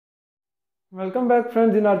Welcome back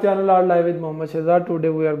friends in our channel Art Live with Mohammed Shehzad. Today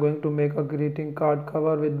we are going to make a greeting card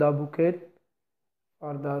cover with the bouquet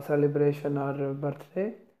for the celebration or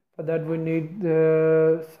birthday. For that we need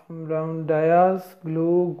some round dias,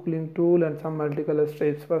 glue, gluing tool and some multicolor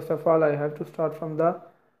strips. First of all I have to start from the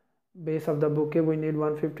base of the bouquet. We need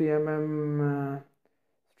 150 mm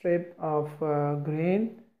strip of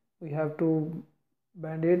green. We have to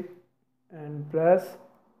bend it and press,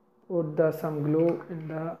 put the some glue in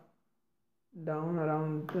the down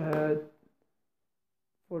around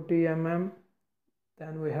 40 mm.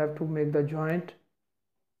 Then we have to make the joint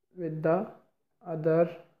with the other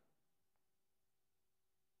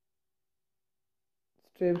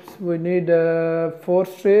strips. We need 4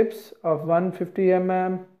 strips of 150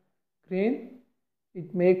 mm green.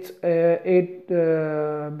 It makes 8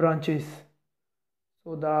 branches.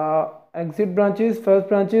 So the exit branches, first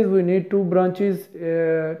branches, we need 2 branches,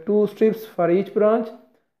 2 strips for each branch,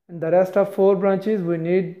 and the rest of 4 branches we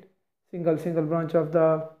need single branch of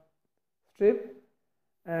the strip.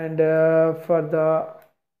 And for the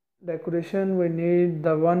decoration we need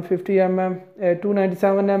the 150 mm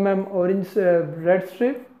 297 mm orange red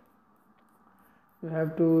strip. You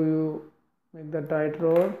have to make the tight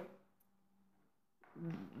roll,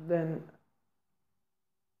 then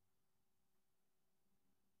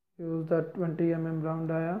use the 20 mm round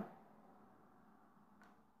dia,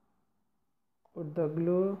 put the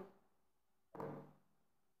glue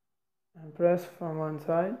and press from one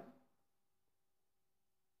side.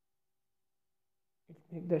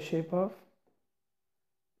 Make the shape of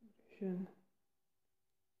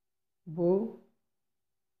bow.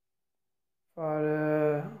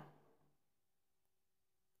 For a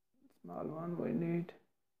small one we need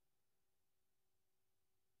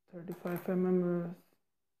 35 mm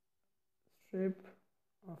strip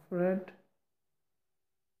of red,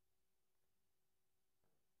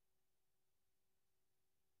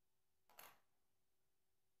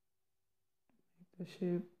 the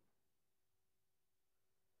shape.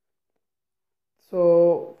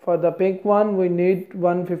 So for the pink one we need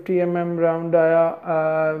 150 mm round dia,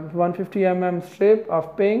 150 mm strip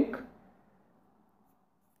of pink.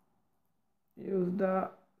 Use the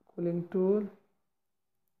quilling tool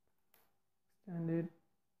and it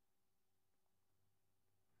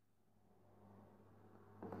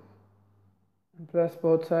and press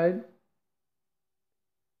both sides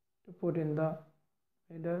to put in the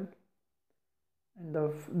middle. And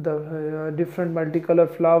the different multicolor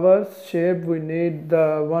flowers shape, we need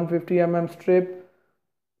the 150 mm strip,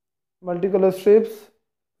 multicolor strips.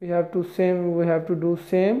 We have to do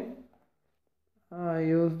same.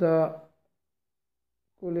 Use the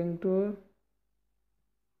quilling tool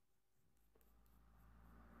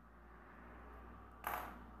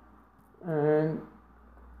and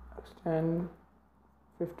extend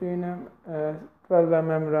 12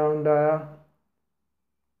 mm round dia,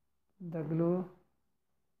 the glue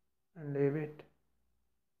and leave it.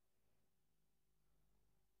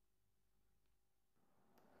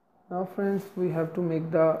 Now friends, we have to make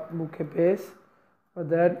the bouquet base. For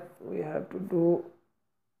that we have to do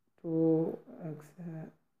two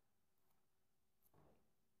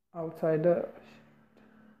outsider.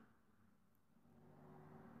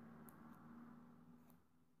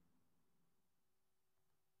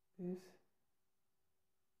 This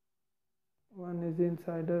one is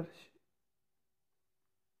insider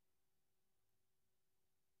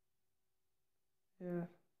here.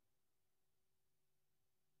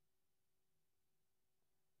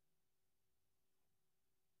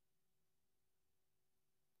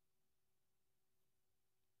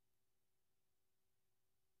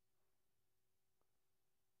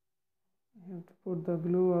 You have to put the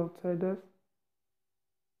glue outsider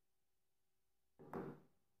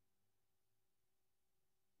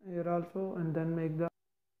here also and then make the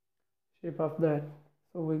shape of that.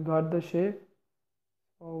 So we got the shape.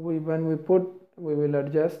 So when we put, we will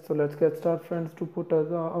adjust. So let's get started friends to put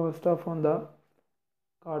our stuff on the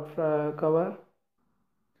card cover.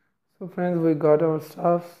 So friends, we got our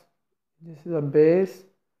stuff. This is a base,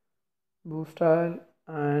 blue style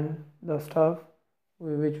and the stuff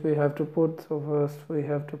which we have to put. So first we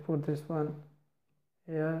have to put this one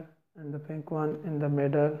here and the pink one in the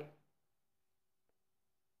middle,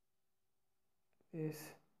 this,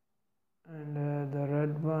 and the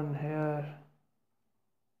red one here,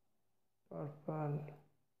 purple.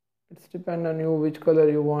 It's depend on you which color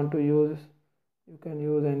you want to use. You can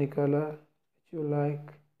use any color which you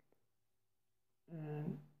like.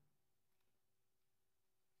 And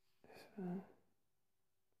this one,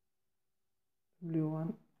 blue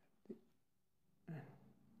one.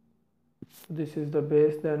 This is the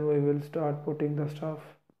base. Then we will start putting the stuff.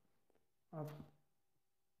 up.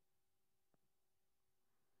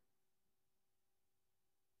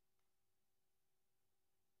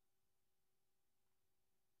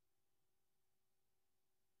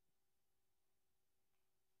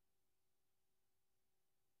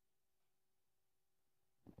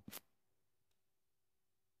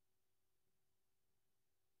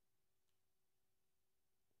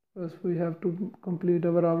 First we have to complete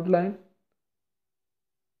our outline.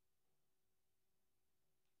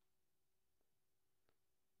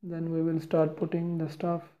 Then we will start putting the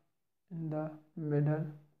stuff in the middle.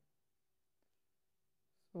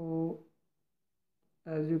 So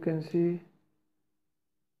as you can see,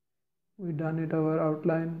 we done it our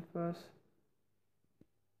outline first,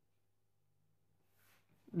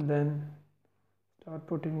 then start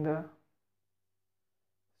putting the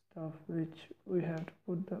stuff which we have to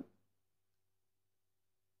put the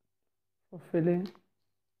for filling,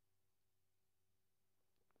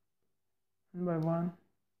 one by one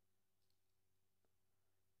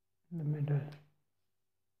in the middle.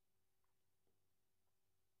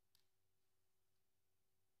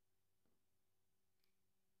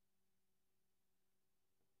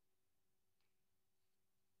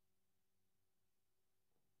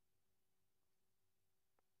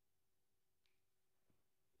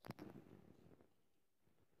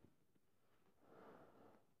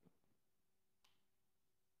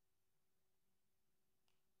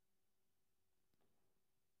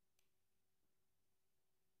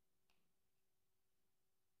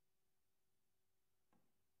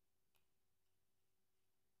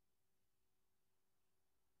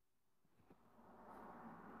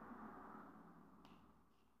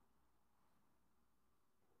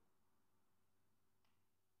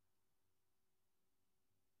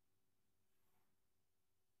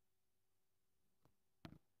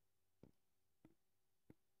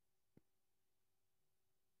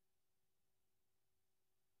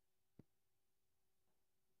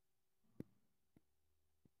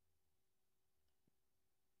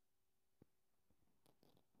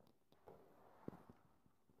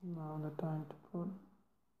 Now the time to put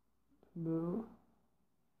the blue.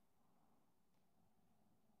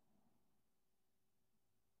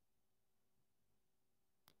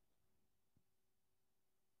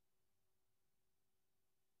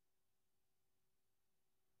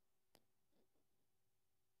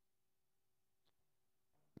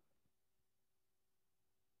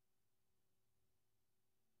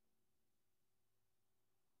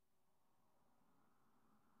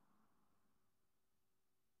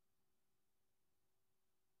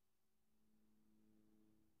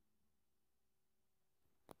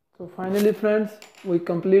 So finally friends, we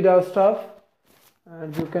complete our stuff,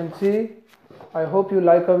 and you can see, I hope you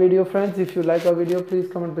like our video friends. If you like our video, please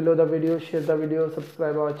comment below the video, share the video,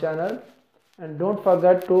 subscribe our channel, and don't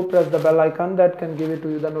forget to press the bell icon that can give it to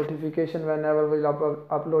you the notification whenever we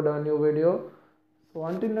upload a new video. So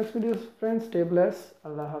until next video friends, stay blessed.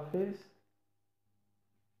 Allah Hafiz.